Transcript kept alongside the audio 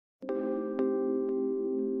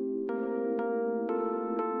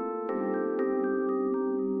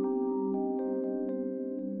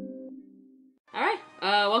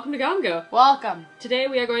welcome to GOMGO. Welcome. Today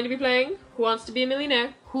we are going to be playing Who Wants to Be a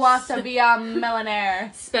Millionaire? Who Wants to Be a Millionaire?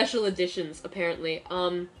 Special editions, apparently.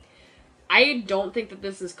 I don't think that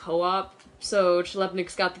this is co-op, so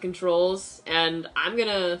Chlebnik's got the controls, and I'm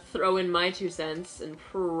gonna throw in my 2 cents and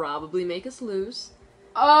probably make us lose.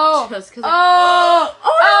 Oh! Just 'cause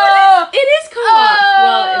Oh! it is co-op!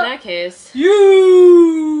 Well, in that case...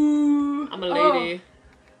 You! I'm a lady.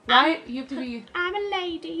 Right? You have to be... I'm a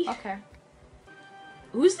lady. Okay.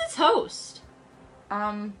 Who's this host?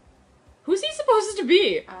 Who's he supposed to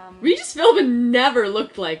be? Regis Philbin never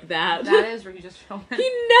looked like that. That is Regis Philbin.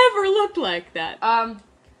 He never looked like that.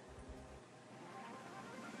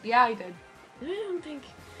 Yeah, he did. I don't think...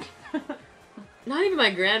 Not even my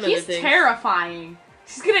grandmother He's thinks... terrifying.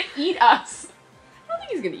 He's gonna eat us. I don't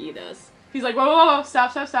think he's gonna eat us. He's like, whoa, whoa, whoa,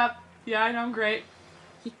 stop, stop, stop. Yeah, I know, I'm great.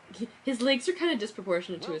 His legs are kind of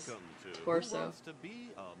disproportionate to his torso. Who wants to be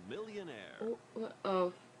a millionaire? Oh, what?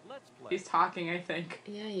 Oh. Let's play. He's talking, I think.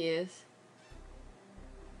 Yeah, he is.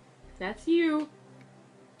 That's you.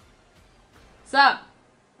 Sup?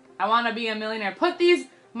 I want to be a millionaire. Put these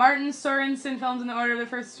Martin Sorensen films in the order of the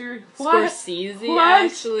first two. Scorsese, What?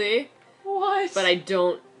 actually. What? But I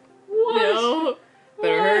don't What? know.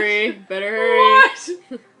 Better What? hurry. Better hurry.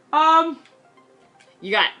 What?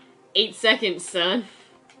 You got 8 seconds, son.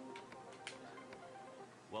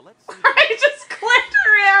 Well, let's see. I just clicked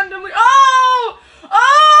randomly. Oh!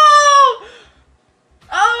 Oh!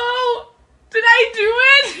 Oh! Did I do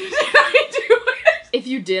it? Did I do it? If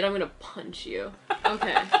you did, I'm gonna punch you.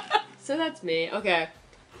 Okay. So that's me. Okay.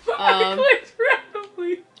 I clicked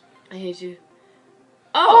randomly. I hate you.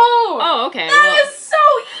 Oh, okay. That is so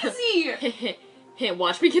easy. Hey,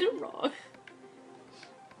 watch me get it wrong.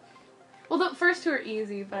 Well, the first two are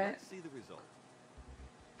easy, but Let's see the result.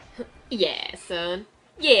 Yeah, son.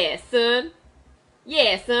 Yeah, son.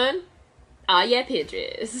 Yeah, son. Ah, yeah,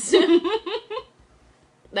 Pinterest.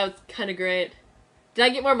 That was kind of great. Did I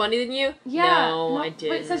get more money than you? yeah. No, I didn't.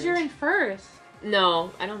 But it says you're in first.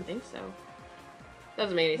 No, I don't think so.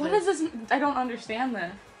 Doesn't make any What sense. is this? I don't understand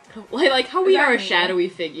this. Like how we What does are a that mean? shadowy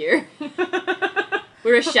figure.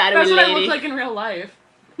 We're a shadowy That's what lady. I look like in real life.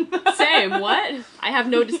 Same, what? I have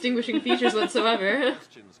no distinguishing features whatsoever.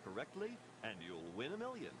 Questions correctly, and you'll win $1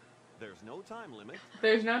 million. There's no time limit.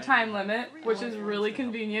 There's no time limit, which is really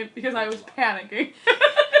convenient because I was panicking.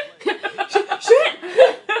 Shit!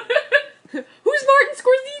 Who's Martin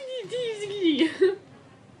Scorsese?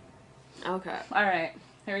 Okay. Alright,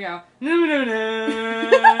 here we go. No.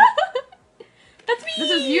 That's me! This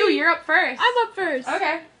is you, you're up first. I'm up first.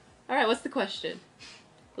 Okay. Alright, what's the question?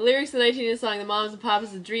 The lyrics of the 1980s song, The Moms and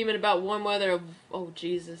Papas are dreaming about warm weather of... Oh,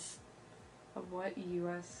 Jesus. Of what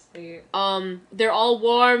U.S. state? They're all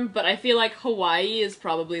warm, but I feel like Hawaii is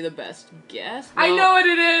probably the best guess. I No. know what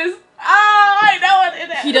it is! Oh, I know what it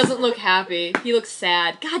is! He doesn't look happy. He looks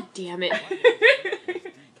sad. God damn it.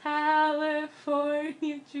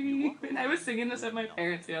 California dreaming. I was singing this at my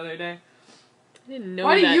parents the other day. I didn't know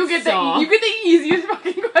Why do that you get song. the you get the easiest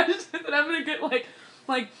fucking question that I'm gonna get like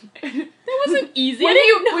That wasn't easy. when I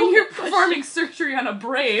didn't know when you're the question. performing surgery on a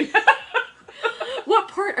brain. What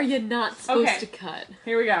part are you not supposed Okay. to cut?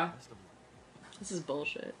 Here we go. This is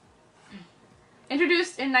bullshit.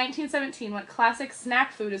 Introduced in 1917, what classic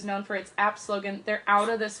snack food is known for its app slogan, "They're out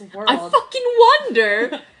of this world." I fucking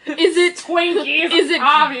wonder. Is it Twinkies. Is it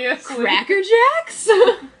obviously? Cracker Jacks?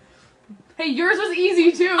 Hey, yours was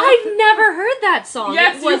easy too. I've never heard that song.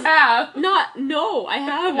 Yes, It was you have. No, I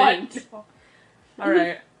haven't. What? All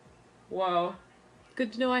right. Whoa.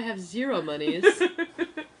 Good to know I have 0 monies.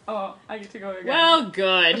 Oh, I get to go again. Well,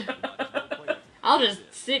 good. I'll just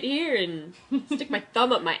sit here and stick my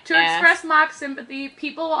thumb up my To ass. express mock sympathy,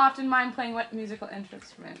 people will often mind playing what musical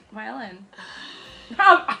instrument? Violin.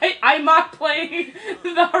 I mock playing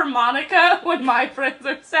the harmonica when my friends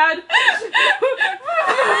are sad.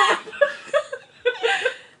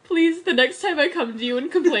 Please, the next time I come to you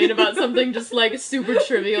and complain about something just like super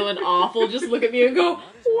trivial and awful, just look at me and go,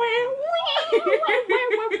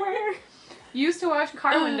 Used to wash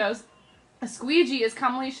car windows, a squeegee is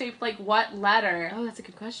commonly shaped like what letter? Oh, that's a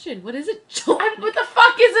good question. What is it? What the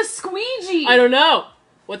fuck is a squeegee? I don't know.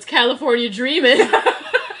 What's California dreaming?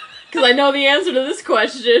 Because I know the answer to this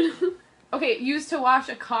question. Okay, used to wash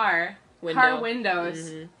a car. Window. Car windows.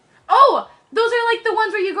 Mhm. Oh! Those are like the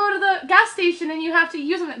ones where you go to the gas station and you have to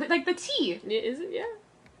use them, like the T. Yeah, is it?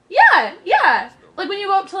 Yeah. Yeah. Like when you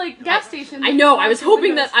go up to like gas stations. I know. I was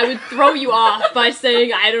hoping that I would throw you off by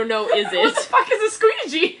saying, I don't know, is What the it? fuck is a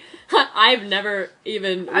squeegee? I've never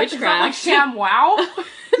even Is that like witchcraft. Sham Wow?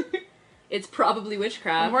 It's probably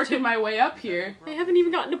witchcraft. I'm working my way up here. I haven't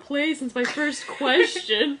even gotten to play since my first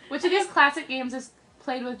question. Which of these classic games is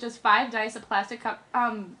played with just 5 dice, a plastic cup,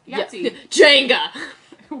 Yahtzee. Jenga!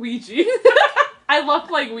 Ouija. I love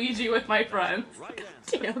playing Ouija with my friends. Right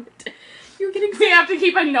answer. Damn it. You're getting We have to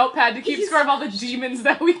keep a notepad to keep score of all the demons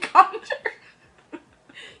that we conjure.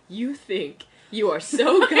 You think you are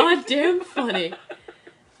so goddamn funny.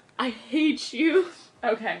 I hate you.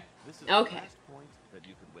 Okay, This is Okay. the last point that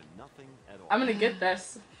you could win nothing at all. I'm gonna get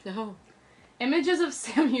this. No. Images of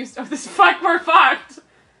Sam Houston. Oh, this fuck, we're fucked.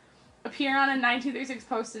 Appear on a 1936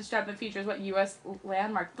 postage stamp that features what U.S.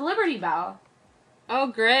 landmark? The Liberty Bell. Oh,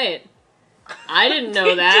 great. I didn't know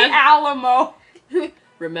The that. Alamo.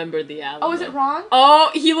 Remember the Alamo. Oh, is it wrong? Oh,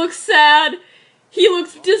 he looks sad. He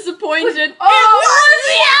looks disappointed. Oh, it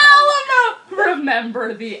was the Alamo!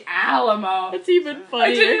 Remember the Alamo. That's even funnier.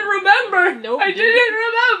 I didn't remember. Nope, I didn't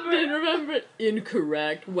remember. Didn't remember it.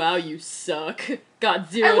 Incorrect. Wow, you suck. Got I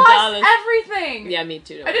 $0. lost everything. Yeah, me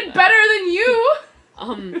too. don't I worry did about better than you.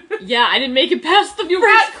 it. Yeah, I didn't make it past the You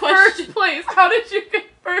first got question. first place. How did you get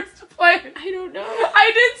first place? I don't know.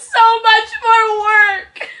 I did so much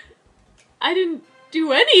more work. I didn't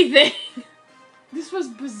do anything. This was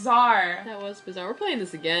bizarre. That was bizarre. We're playing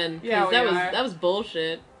this again. 'cause Yeah, we that are. was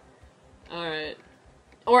bullshit. Alright.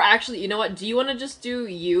 Or actually, you know what? Do you want to just do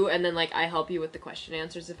you and then like I help you with the question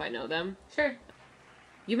answers if I know them? Sure.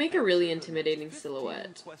 You make a really intimidating 15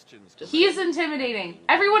 silhouette. questions Just- He is intimidating.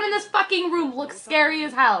 Everyone in this fucking room looks scary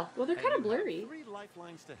as hell. Well, they're kind of blurry. 3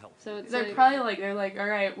 lifelines to help. So it's They're like, probably like, all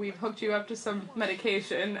right, we've hooked you up to some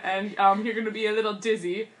medication, and you're gonna be a little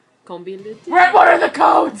dizzy. What are the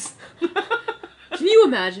codes? Can you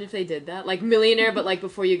imagine if they did that? Like Millionaire, but like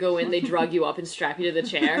before you go in, they drug you up and strap you to the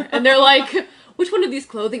chair, and they're like, "Which one of these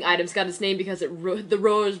clothing items got its name because the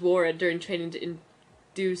rowers wore it during training to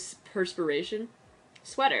induce perspiration?"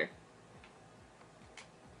 Sweater.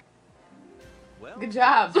 Well, Good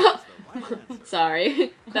job. that's the right answer.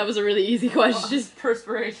 Sorry, that was a really easy question. Just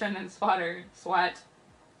perspiration and sweat.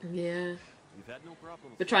 Yeah, You've had no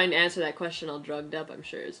problems. but trying to answer that question all drugged up, I'm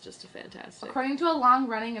sure is just a fantastic. According to a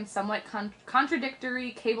long-running and somewhat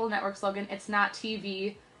contradictory cable network slogan, it's not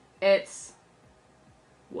TV, it's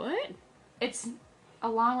What? a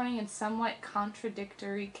long-running and somewhat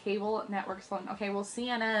contradictory cable network slogan. Okay, well,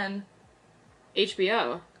 CNN.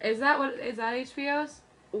 HBO. Is that HBO's?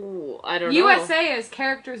 Ooh, I don't know. USA is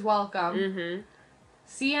characters welcome. Mm-hmm.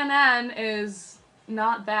 CNN is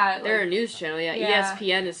not that. They're a like, news channel, yeah. Yeah.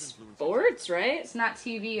 ESPN is sports, right? it's not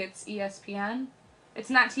TV, it's ESPN. It's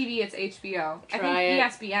not TV, it's HBO. I Try think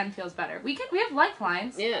it. ESPN feels better. We have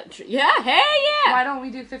lifelines. Yeah, yeah, hey, yeah! Why don't we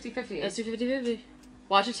do 50-50? Let's do 50-50.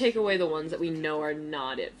 Watch it take away the ones that we know are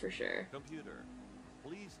not it for sure. Computer,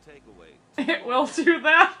 please take away It will do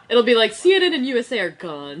that. It'll be like CNN and USA are one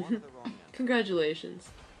gone. of the wrong answers. Congratulations.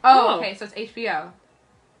 Oh, Oh. okay, so it's HBO.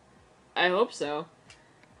 I hope so.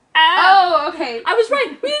 Ah, Oh, okay. I was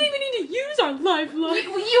right. We didn't even need to use our lifeline.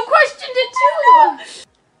 You questioned it too.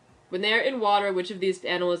 When they are in water, which of these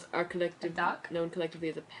animals are A duck? known collectively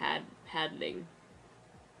as a paddling?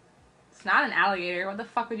 It's not an alligator. What the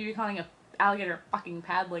fuck would you be calling a alligator fucking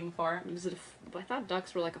paddling for? Is it I thought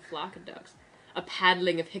ducks were like a flock of ducks. A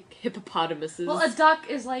paddling of hippopotamuses. Well, a duck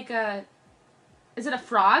is like a. Is it a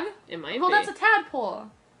frog? It might Well, be. that's a tadpole.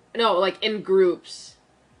 No, like in groups.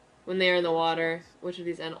 When they are in the water. Which of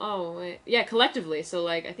these animals? Oh, wait. Yeah, collectively. So,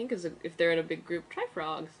 like, I think if they're in a big group, try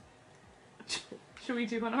frogs. Should we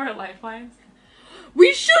do one of our lifelines?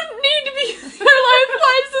 We shouldn't need to be using our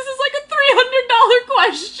lifelines. This is like a $300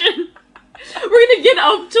 question. We're gonna get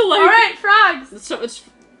up to like. Alright, frogs! So it's.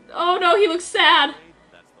 Oh no, he looks sad.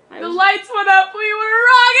 That's the The lights went up, we were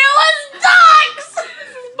wrong, it was ducks!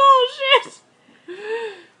 This is bullshit.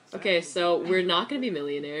 Okay, so we're not gonna be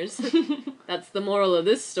millionaires. That's the moral of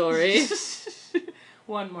this story.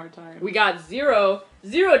 One more time. We got $0.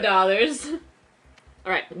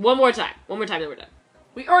 Alright, one more time, then we're done.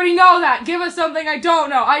 We already know that. Give us something I don't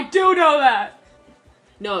know. I do know that.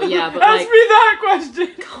 No, yeah, but Ask like. me that question.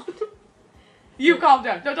 You calm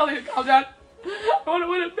down. Don't tell me to calm down. I want to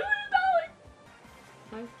win $1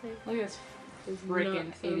 million. Look at this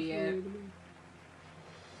freaking idiot.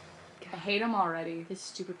 I hate him already. His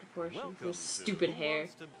stupid proportions, Welcome his to stupid Who hair.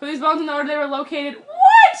 Wants to Put these bones in the order they were located.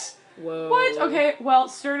 What? Whoa. What? Okay, well,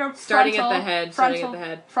 sternum. Starting frontal, at the head, Frontal. starting at the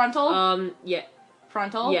head. Frontal. Yeah.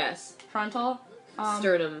 Frontal. Yes. Frontal.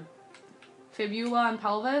 Sternum. Fibula and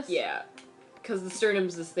pelvis. Yeah. Because the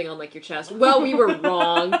sternum's this thing on, like, your chest. Well, we were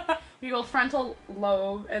wrong. We go frontal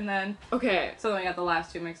lobe, and then Okay. so then we got the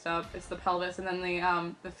last two mixed up. It's the pelvis, and then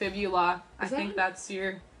the fibula. I Is that think it? that's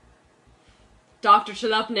your. Dr.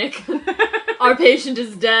 Chalupnik. Our patient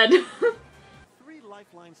is dead. 3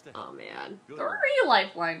 lifelines to help. Oh, man. Good. 3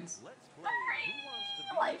 lifelines. Let's play Who Wants to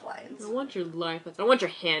Lifelines. I want your lifelines. I want your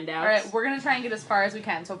handouts. Alright, we're gonna try and get as far as we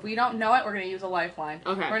can. So if we don't know it, we're gonna use a lifeline.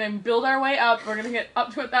 Okay. We're gonna build our way up. We're gonna get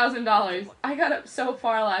up to $1,000. I got up so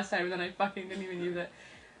far last time, and then I fucking didn't even use it.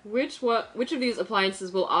 Which of these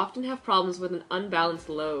appliances will often have problems with an unbalanced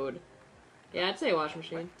load? Yeah, I'd say a washing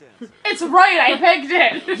machine. It's right, I picked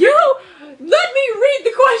it! You! Let me read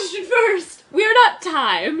the question first! We are not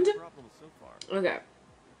timed. Problem so far. Okay.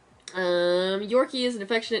 Yorkie is an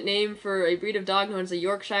affectionate name for a breed of dog known as a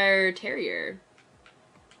Yorkshire Terrier.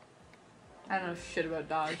 I don't know shit about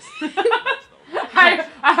dogs.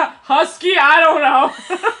 Husky, I don't know.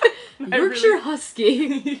 Yorkshire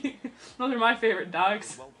Husky. Those are my favorite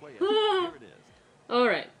dogs. Well played. Here it is.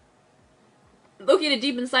 Alright. Located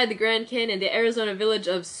deep inside the Grand Canyon, the Arizona village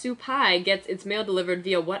of Supai gets its mail delivered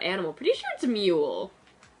via what animal? Pretty sure it's a mule.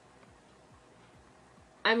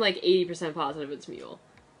 I'm like 80% positive it's mule.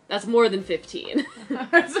 That's more than 15.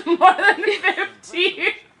 That's more than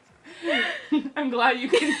 15. I'm glad you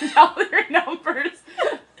can tell your numbers.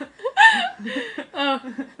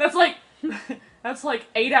 That's like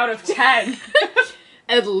 8 out of 10.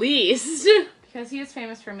 At least. Because he is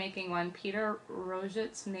famous for making one, Peter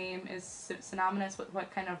Roget's name is synonymous with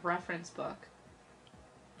what kind of reference book?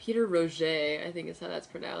 Peter Roget, I think is how that's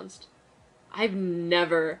pronounced. I've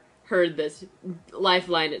never heard this.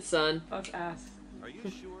 Lifeline it, son. Let's ask. Are you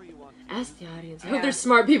sure you want? Ask the audience. I Yeah. hope there's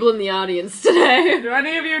smart people in the audience today. Do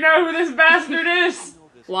any of you know who this bastard is?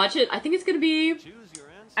 Watch it. I think it's gonna be... Choose your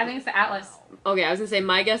answer. I think it's the Atlas. Okay, I was gonna say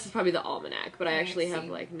my guess is probably the Almanac, but I Let me actually have, see.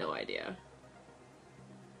 like, no idea.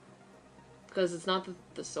 Because it's not the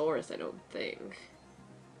thesaurus, I don't think.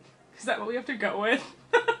 Is that what we have to go with?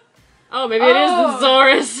 Oh, maybe it is the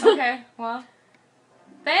thesaurus. Okay, well.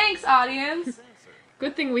 Thanks, audience. Answer.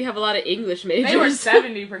 Good thing we have a lot of English majors. They were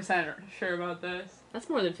 70% sure about this. That's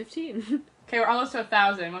more than 15. Okay, we're almost to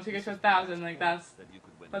 1,000. Once we get to 1,000, like that's That you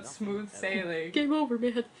could win that's nothing smooth at all. sailing. Game over,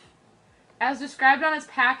 man. As described on its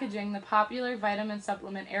packaging, the popular vitamin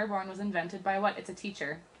supplement Airborne was invented by what? It's a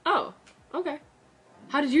teacher. Oh, okay.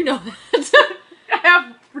 How did you know that? I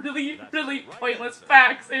have really, really pointless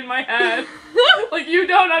facts in my head. Like, you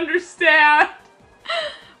don't understand.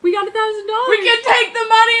 We got $1,000. We can take the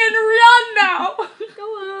money and run now. Go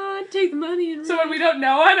on, take the money and So when we don't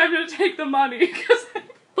know it, I'm gonna take the money.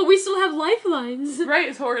 But we still have lifelines.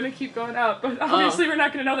 Right, so we're gonna keep going up. But obviously we're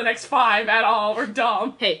not gonna know the next 5 at all. We're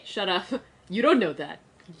dumb. Hey, shut up. You don't know that.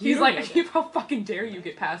 You He's don't like, know that. how fucking dare you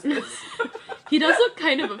get past this? He does look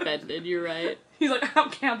kind of offended, you're right. He's like, I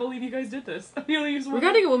can't believe you guys did this. He only used one.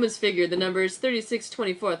 Regarding a woman's figure, the numbers 36,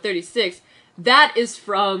 24, 36, that is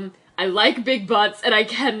from I like big butts and I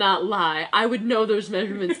cannot lie. I would know those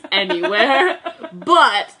measurements anywhere.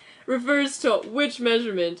 But refers to which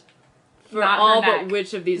measurement for Not her all but neck.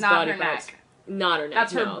 which of these Not body her parts? neck. Not her neck.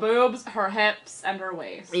 That's her no. boobs, her hips, and her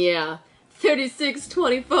waist. Yeah. 36,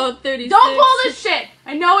 24, 36. Don't pull this shit!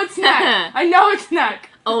 I know it's neck. I know it's neck.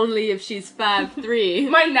 Only if she's 5'3".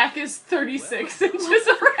 My neck is 36 inches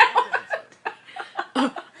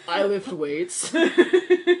around. I lift weights. we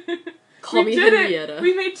Call me did Henrietta. it.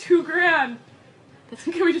 We made $2,000.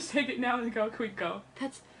 Can we just take it now and go? Can we go?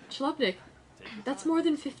 That's Chlupnik. That's more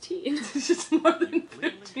than 15. It's just more than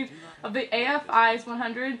 15 of the AFI's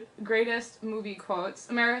 100 greatest movie quotes.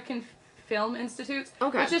 American Film Institute,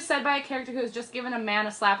 Okay. which is said by a character who has just given a man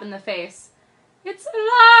a slap in the face. It's alive!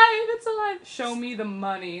 It's alive! Show me the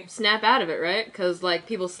money. Snap out of it, right? Because, like,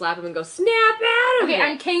 people slap him and go, snap out of Okay, it!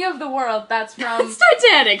 I'm king of the world. That's from... It's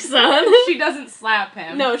Titanic, son! She doesn't slap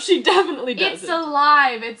him. No, she definitely doesn't. It's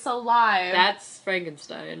alive! It's alive! That's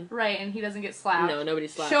Frankenstein. Right, and he doesn't get slapped. No, nobody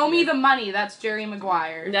slaps Show me him. the money. That's Jerry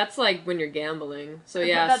Maguire. That's, like, when you're gambling. So,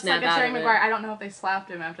 yeah, That's snap like a out Jerry of Maguire. it. I don't know if they slapped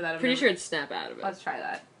him after that. Pretty sure it's snap out of it. Let's try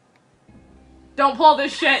that. Don't pull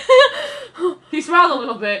this shit. He smiled a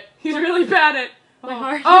little bit. He's really bad at... My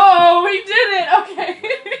heart. Oh, he did it! Okay.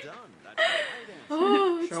 Done. That's the right answer.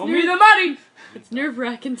 Oh, it's Show me the money! It's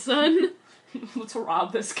nerve-wracking, son. Let's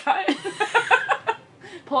rob this guy.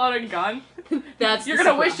 Pull out a gun. That's You're the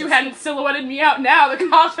gonna wish you surprise. hadn't silhouetted me out now. The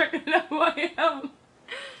cops are gonna know who I am.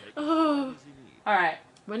 Oh. Easy need. Alright.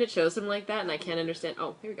 When it shows him like that and I can't understand...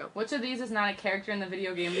 Oh, here we go. Which of these is not a character in the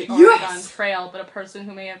video game The Yes! Oregon Trail, but a person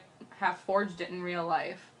who may have forged it in real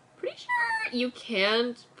life? Pretty sure you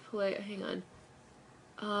can't play... Hang on.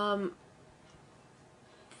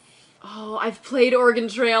 Oh, I've played Oregon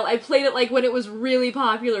Trail. I played it, like, when it was really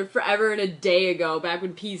popular forever and a day ago, back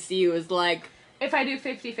when PC was, like... If I do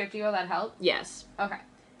 50-50, will that help? Yes. Okay.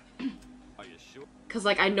 Are you sure? Because,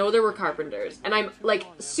 like, I know there were carpenters, and I'm, like,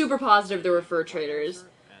 super positive there were fur traders,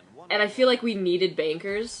 and I feel like we needed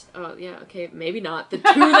bankers. Oh, yeah, okay, maybe not. The two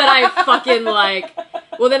that I fucking, like...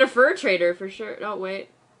 Well, then a fur trader for sure. Oh, wait.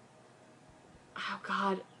 Oh,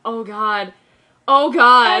 God. Oh, God. Oh,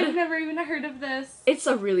 God. I've never even heard of this. It's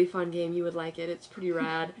a really fun game. You would like it. It's pretty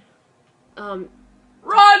rad. Run!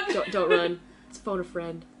 Don't run. It's phone a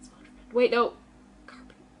friend. It's phone a friend. Wait, no.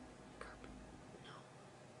 Carpet. No.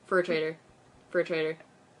 Fur trader. Fur trader.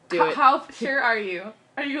 Do it. How sure are you?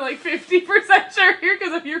 Are you like 50% sure here?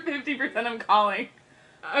 Because if you're 50%, I'm calling.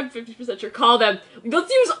 I'm 50% sure. Call them.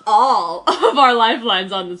 Let's use all of our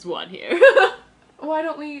lifelines on this one here. Why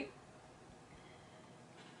don't we...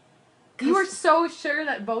 You were so sure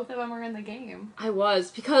that both of them were in the game. I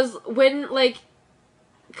was. Because when, like...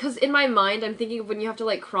 Because in my mind, I'm thinking of when you have to,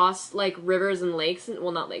 like, cross, like, rivers and lakes. And,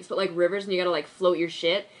 well, not lakes, but, like, rivers, and you gotta, like, float your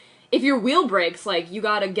shit. If your wheel breaks, like, you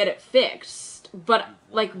gotta get it fixed. But,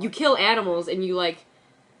 like, you kill animals, and you, like,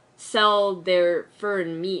 sell their fur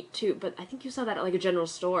and meat, too. But I think you saw that at, like, a general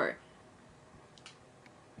store.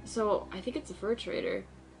 So, I think it's a fur trader.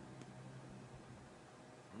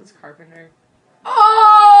 It's carpenter.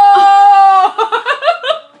 Oh!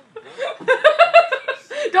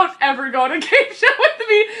 Don't ever go on a game show with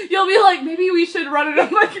me. You'll be like, maybe we should run it.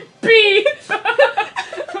 I'm like, B.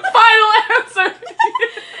 Final answer.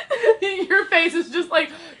 Your face is just like,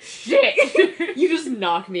 shit. You just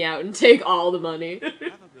knock me out and take all the money. Have a good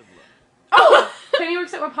look. Oh! Penny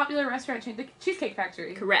works at a popular restaurant chain, the Cheesecake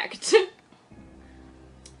Factory. Correct.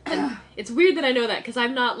 And it's weird that I know that, because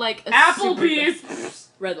I'm not, like, a Applebee's.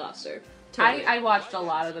 Red Lobster. Totally. I watched a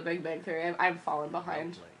lot of The Big Bang Theory. I've fallen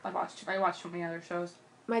behind. I watched too many other shows.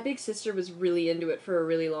 My big sister was really into it for a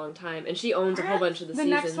really long time, and she owns a whole bunch of the seasons.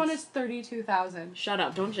 next one is 32,000. Shut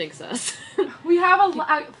up, don't jinx us. We have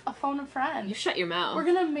a phone a friend. You shut your mouth. We're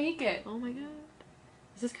gonna make it. Oh my god.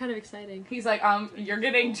 This is kind of exciting. He's like, you're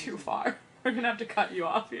getting too far. We're gonna have to cut you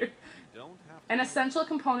off here. Don't have An essential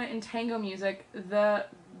component in tango music, the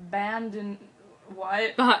bandin...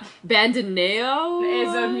 What? Bandineo?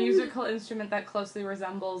 Is a musical instrument that closely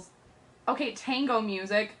resembles... Okay, tango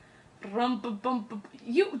music.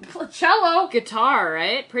 Cello! Guitar,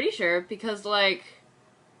 right? Pretty sure, because, like...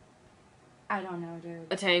 I don't know, dude.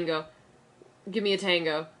 A tango. Give me a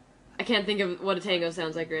tango. I can't think of what a tango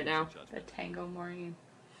sounds like right now. The Tango Maureen.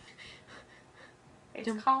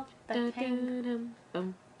 It's called the Tango.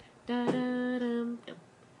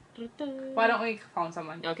 Why don't we phone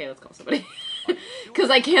someone? Okay, let's call somebody. Because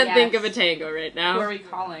I can't think of a tango right now. Who are we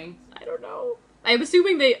calling? I don't know. I'm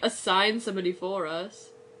assuming they assign somebody for us.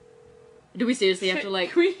 Do we seriously have to,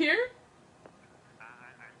 like... Can we hear? I'm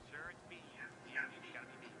sure it's B. Yeah,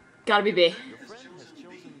 Gotta be B. Your friend has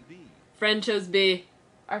chosen B. Friend chose B.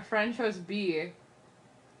 Our friend chose B.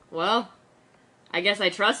 Well, I guess I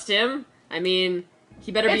trust him. I mean,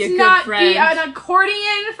 he better be a It's good not friend. B, an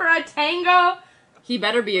accordion for a tango? He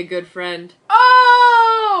better be a good friend.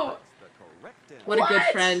 Oh! The correct answer. What a good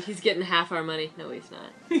What? friend. He's getting half our money. No, he's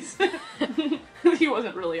not. He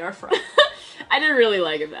wasn't really our friend. I didn't really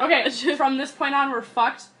like him that Okay, much. from this point on, we're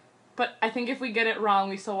fucked. But I think if we get it wrong,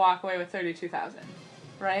 we still walk away with 32,000.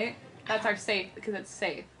 Right? That's our safe, because it's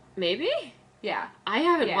safe. Maybe? Yeah. I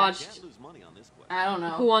haven't Yeah. watched Can't lose money on this question. I don't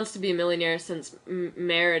know. Who Wants to Be a Millionaire since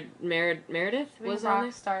Meredith was on Rock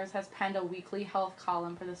there. Stars has penned a weekly health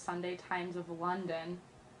column for the Sunday Times of London.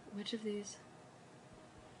 Which of these?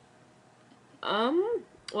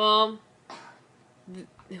 Well,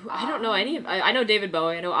 I don't know any of... I know David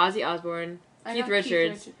Bowie, I know Ozzy Osbourne, I Keith know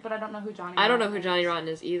Richards. but I don't know who Johnny I don't know Rotten who Johnny is. Rotten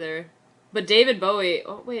is either. But David Bowie...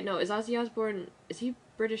 Oh, wait, no. Is Ozzy Osbourne... Is he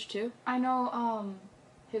British, too? I know,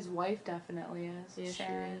 his wife definitely is. Yeah, she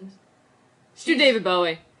Sharon. is. Let's do David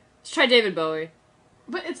Bowie. Let's try David Bowie.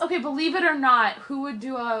 But it's okay, believe it or not, who would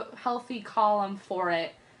do a healthy column for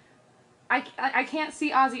it? I can't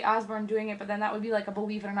see Ozzy Osbourne doing it, but then that would be like a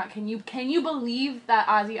believe it or not. Can you believe that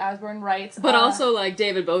Ozzy Osbourne writes? But also, like,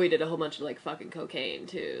 David Bowie did a whole bunch of, like, fucking cocaine,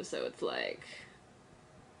 too. So it's like...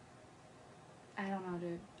 I don't know,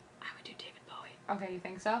 dude. I would do David Bowie. Okay, you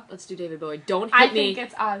think so? Let's do David Bowie. Don't I hit me think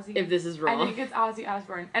it's Ozzy. if this is wrong. I think it's Ozzy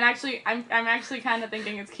Osbourne. And actually, I'm actually kind of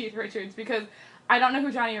thinking it's Keith Richards because I don't know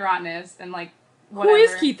who Johnny Rotten is, and like whatever. Who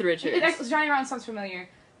is Keith Richards? Johnny Rotten sounds familiar,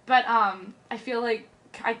 but I feel like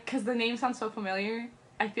because the name sounds so familiar,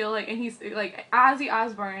 I feel like, and he's like Ozzy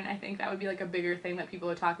Osbourne. I think that would be like a bigger thing that people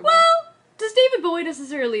would talk about. Well, does David Bowie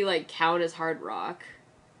necessarily, like, count as hard rock?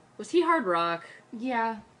 Was he hard rock?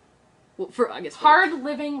 Yeah, Well, I guess... hard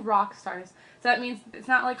living rock stars. So that means it's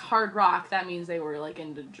not like hard rock. That means they were like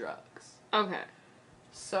into drugs. Okay.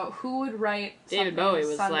 So who would write David something Bowie in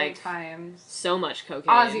was, Sunday like, Times? So much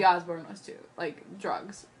cocaine. Ozzy Osbourne was too. Like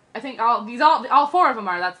drugs. I think all four of them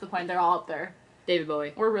are. That's the point. They're all up there. David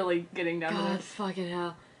Bowie. We're really getting down to God, this. fucking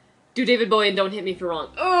hell. Do David Bowie and Don't Hit Me If You're Wrong.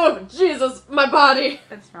 Oh, Jesus, my body.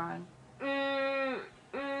 That's wrong.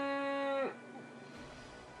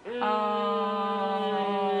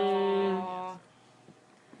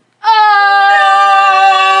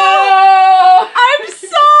 Oh! I'm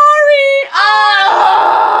sorry!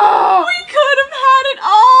 Oh! We could have had it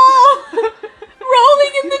all!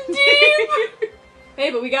 Rolling in the deep! Hey,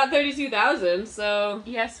 but we got 32,000, so...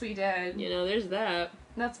 Yes, we did. You know, there's that.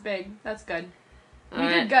 That's big. That's good. We All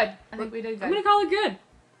did right. good. I think we did good. I'm gonna call it good.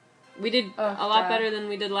 We did Oh, a lot God. better than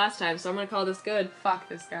we did last time, so I'm gonna call this good. Fuck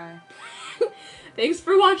this guy. Thanks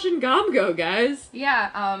for watching GOMGO, guys.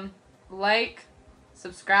 Yeah, like,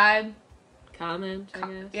 subscribe, Comment, I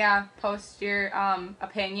guess. yeah, post your,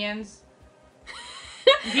 opinions.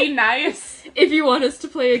 Be nice. If you want us to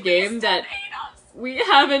play a game that we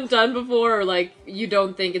haven't done before, or like you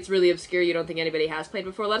don't think it's really obscure, you don't think anybody has played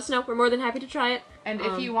before, let us know. We're more than happy to try it. And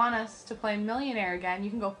if you want us to play Millionaire again, you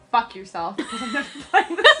can go fuck yourself, because I'm never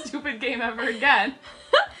playing this stupid game ever again.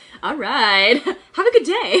 Alright. Have a good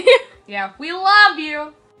day. Yeah, we love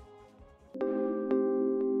you!